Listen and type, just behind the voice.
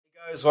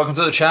Guys, welcome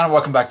to the channel,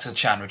 welcome back to the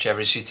channel,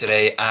 whichever is you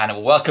today,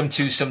 and welcome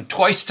to some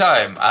Twice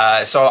time.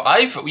 I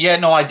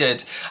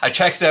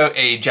checked out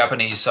a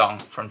Japanese song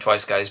from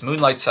Twice, guys,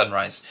 Moonlight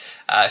Sunrise.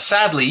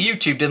 Sadly,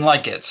 YouTube didn't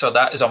like it, so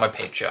that is on my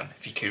Patreon,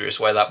 if you're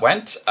curious where that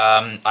went.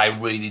 I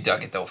really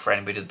dug it though, for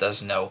anybody that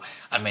does know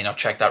and may not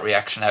check that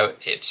reaction out,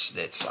 it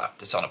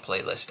slapped. It's on a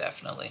playlist,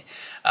 definitely.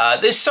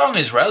 This song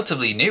is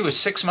relatively new. It was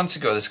 6 months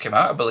ago this came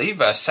out, I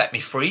believe, Set Me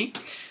Free.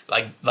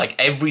 Like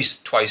every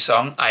Twice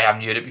song, I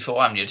haven't heard it before.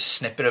 I haven't heard a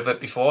snippet of it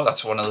before.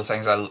 That's one of the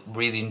things I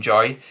really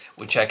enjoy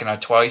with checking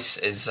out Twice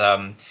is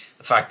the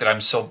fact that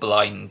I'm so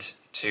blind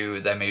to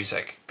their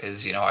music,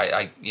 because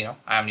I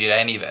haven't heard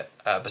any of it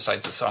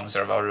besides the songs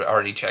that I've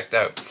already checked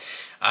out.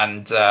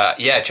 And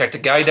yeah, check the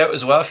guide out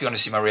as well if you want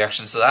to see my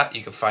reactions to that.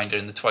 You can find it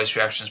in the Twice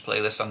reactions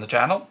playlist on the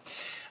channel.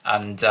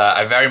 And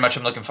I very much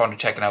am looking forward to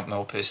checking out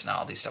more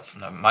personality stuff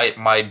from them.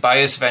 My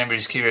bias, if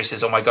anybody's curious,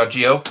 is oh my god,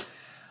 Gio.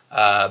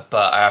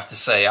 But I have to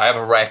say, I have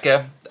a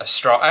wrecker,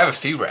 I have a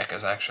few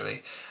wreckers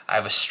actually. I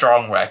have a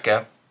strong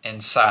wrecker in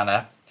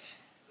Sana,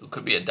 who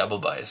could be a double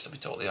bias to be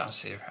totally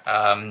honest here.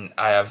 I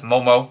have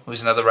Momo,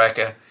 who's another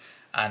wrecker,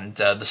 and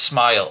the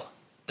Smile,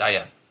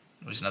 taeyeon,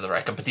 who's another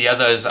wrecker. But the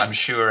others, I'm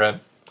sure, are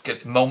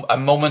a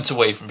moment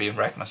away from being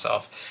wrecked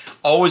myself.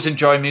 Always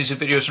enjoy music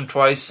videos from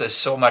Twice. There's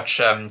so much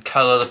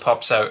colour that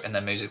pops out in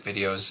their music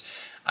videos,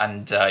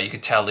 and you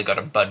could tell they got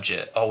a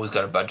budget. Always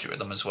got a budget with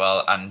them as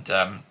well, and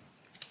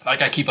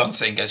like I keep on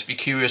saying, guys, if you're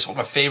curious what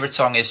my favourite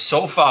song is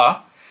so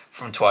far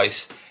from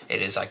Twice,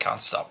 it is I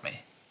Can't Stop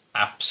Me.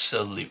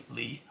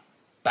 Absolutely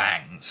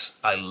bangs.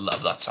 I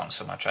love that song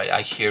so much.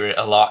 I hear it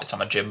a lot. It's on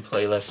my gym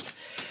playlist.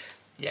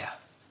 Yeah,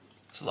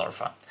 it's a lot of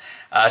fun.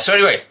 So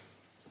anyway,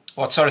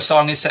 what sort of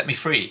song is Set Me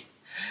Free?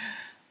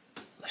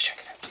 Let's check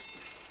it out.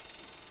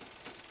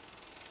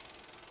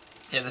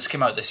 Yeah, this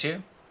came out this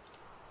year.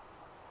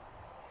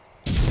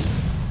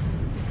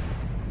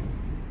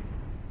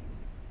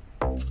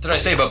 What did I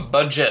say about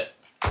budget?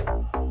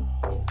 Oh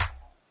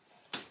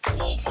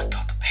my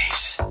god, the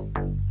bass.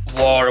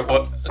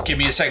 What? Give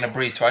me a second to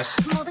breathe Twice.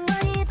 What did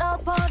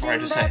I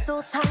just say?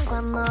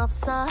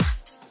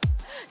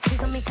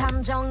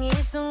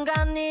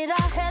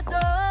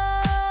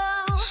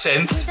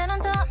 Synth.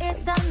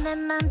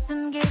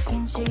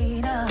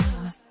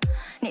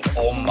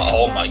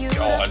 Oh my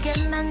god.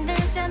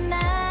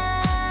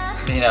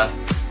 Mina.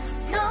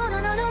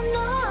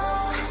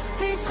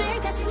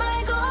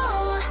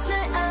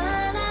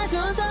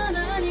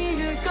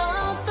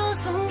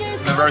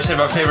 Remember I said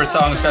my favourite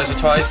songs, guys, with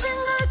Twice?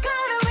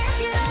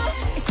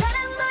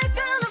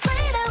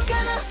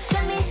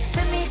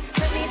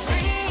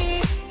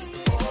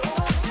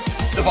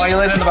 The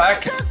violin in the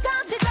back.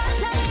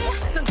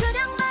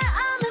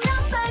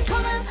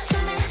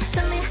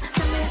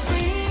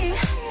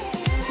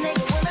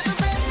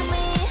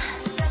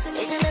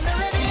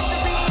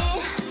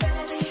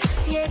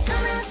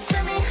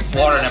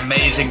 What an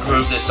amazing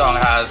groove this song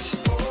has.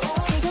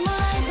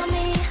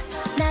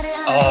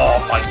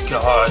 Oh my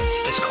god,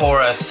 this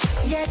chorus.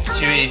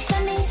 Chewy.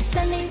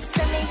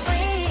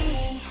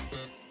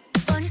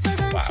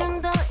 Wow.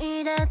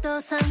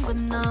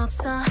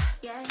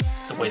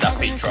 The way that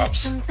beat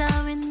drops.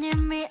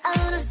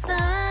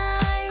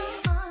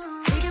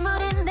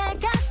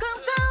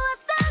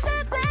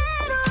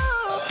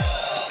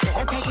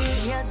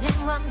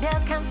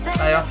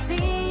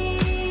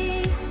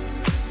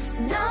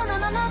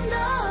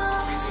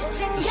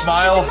 The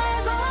Smile.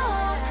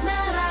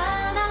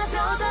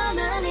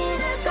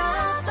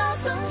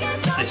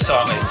 This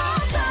song is...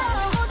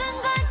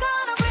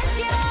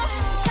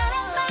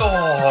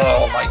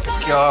 oh my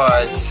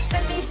god.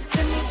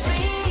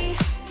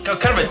 Got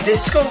kind of a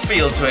disco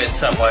feel to it in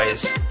some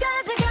ways.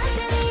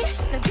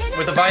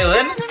 With the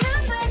violin.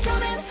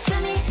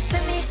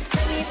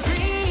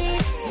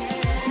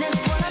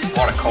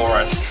 What a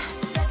chorus.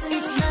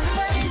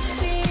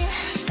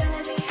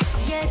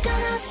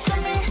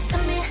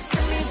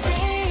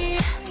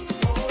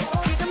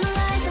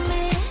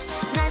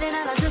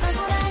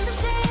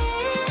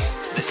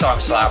 This song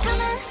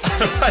slaps.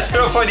 I don't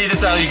know if I need to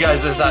tell you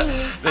guys this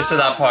at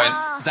that point.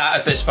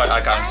 At this point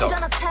I can't talk.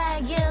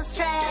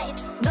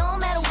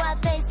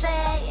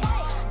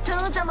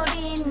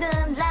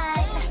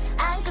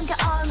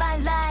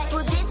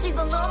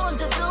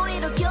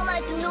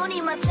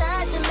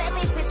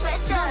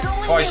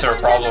 Twice are a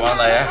problem, aren't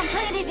they?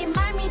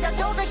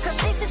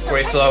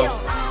 Great flow.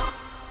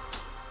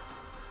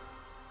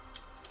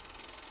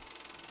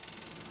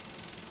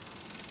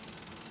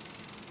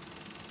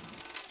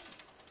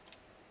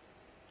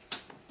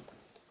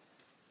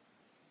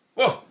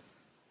 Whoa!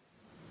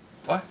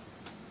 What?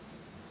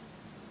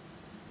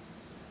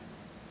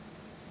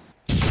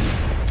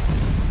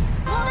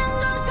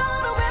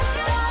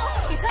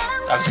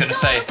 I was gonna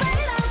say,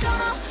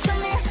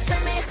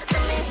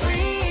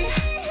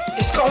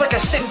 it's got like a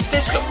synth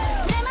disco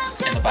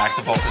in the back,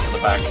 the vocals in the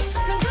back.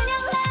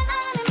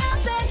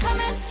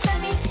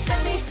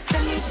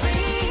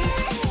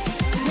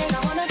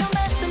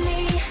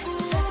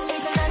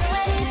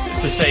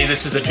 To say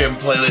this is a gym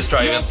playlist,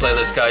 driving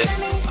playlist,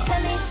 guys,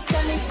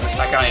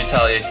 I can't even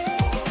tell you.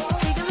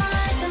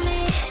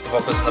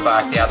 vocals in the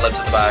back, the ad-libs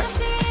in the back.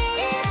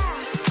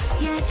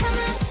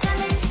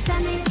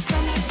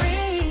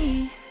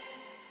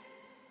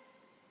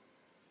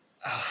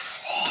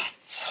 What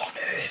on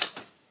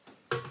earth?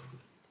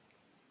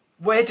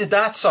 Where did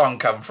that song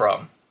come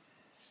from?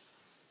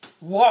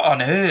 What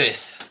on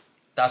earth?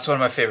 That's one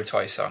of my favourite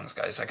Twice songs,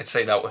 guys. I could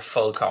say that with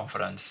full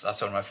confidence.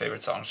 That's one of my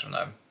favourite songs from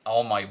them.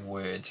 Oh my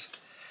words.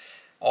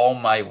 Oh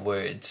my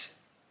words.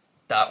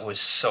 That was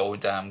so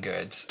damn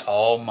good.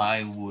 Oh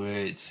my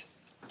words.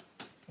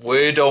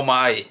 Word oh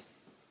my.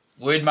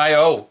 Word my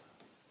oh.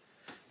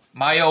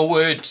 My oh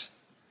word.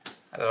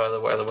 I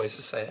don't know other ways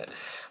to say it.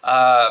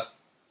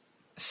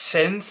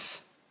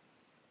 Synth,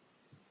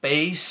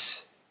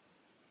 bass,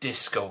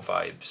 disco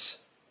vibes.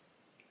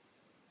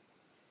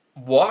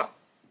 What?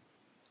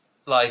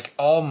 Like,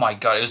 oh my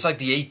god, it was like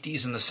the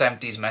 80s and the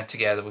 70s met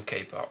together with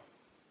K-pop.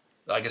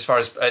 Like, as far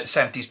as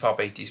 70s pop,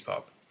 80s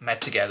pop, met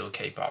together with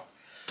K-pop.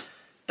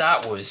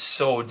 That was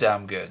so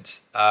damn good.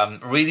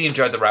 Really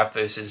enjoyed the rap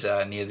verses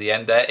near the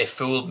end there. It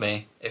fooled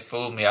me. It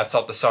fooled me. I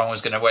thought the song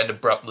was going to end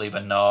abruptly,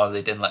 but no,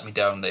 they didn't let me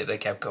down. They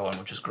kept going,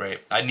 which was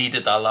great. I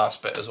needed that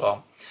last bit as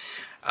well.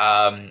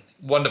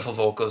 Wonderful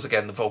vocals.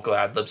 Again, the vocal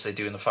ad-libs they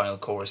do in the final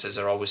choruses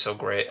are always so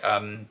great.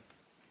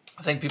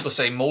 I think people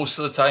say most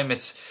of the time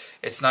it's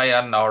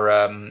Taeyeon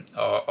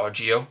or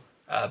Gio,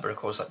 but of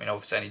course let me know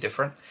if it's any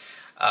different.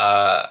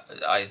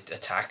 I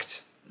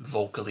attacked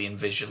vocally and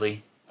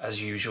visually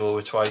as usual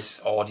with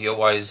Twice. Audio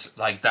wise,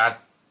 like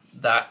that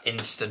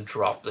instant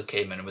drop that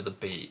came in with the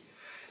beat,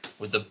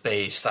 with the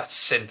bass, that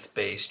synth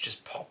bass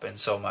just popping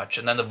so much,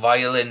 and then the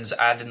violins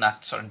adding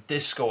that sort of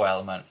disco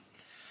element,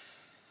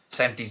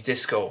 70s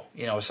disco,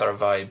 you know, sort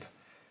of vibe.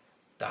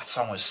 That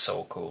song was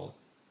so cool.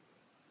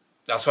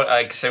 That's what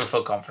I can say with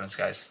full confidence,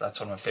 guys. That's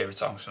one of my favourite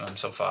songs from them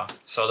so far.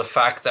 So the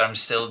fact that I'm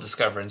still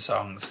discovering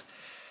songs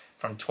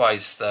from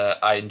Twice that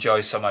I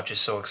enjoy so much is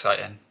so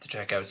exciting to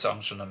check out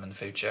songs from them in the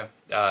future.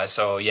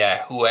 So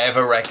yeah,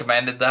 whoever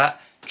recommended that,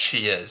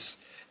 cheers.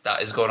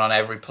 That is going on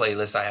every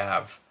playlist I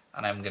have,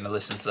 and I'm going to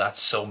listen to that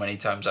so many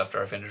times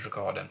after I finish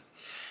recording.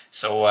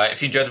 So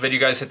if you enjoyed the video,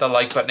 guys, hit that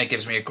like button. It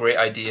gives me a great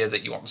idea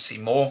that you want to see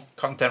more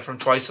content from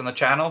Twice on the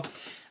channel.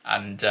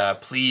 And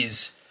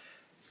please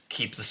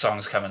keep the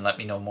songs coming. Let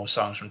me know more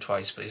songs from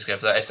Twice, please.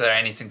 If there are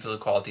anything to the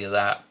quality of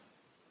that,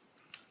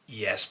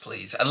 yes,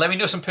 please. And let me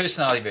know some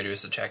personality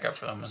videos to check out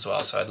from them as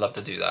well. So I'd love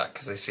to do that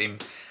because they seem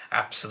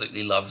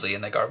absolutely lovely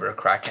and they got a bit of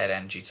crackhead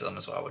energy to them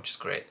as well, which is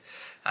great.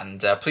 And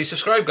please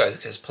subscribe, guys,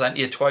 because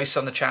plenty of Twice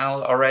on the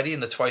channel already in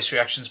the Twice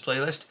Reactions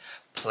playlist.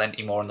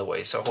 Plenty more on the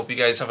way. So I hope you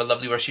guys have a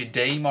lovely rest of your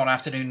day, morning,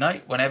 afternoon,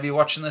 night. Whenever you're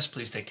watching this,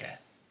 please take care.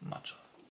 Much love.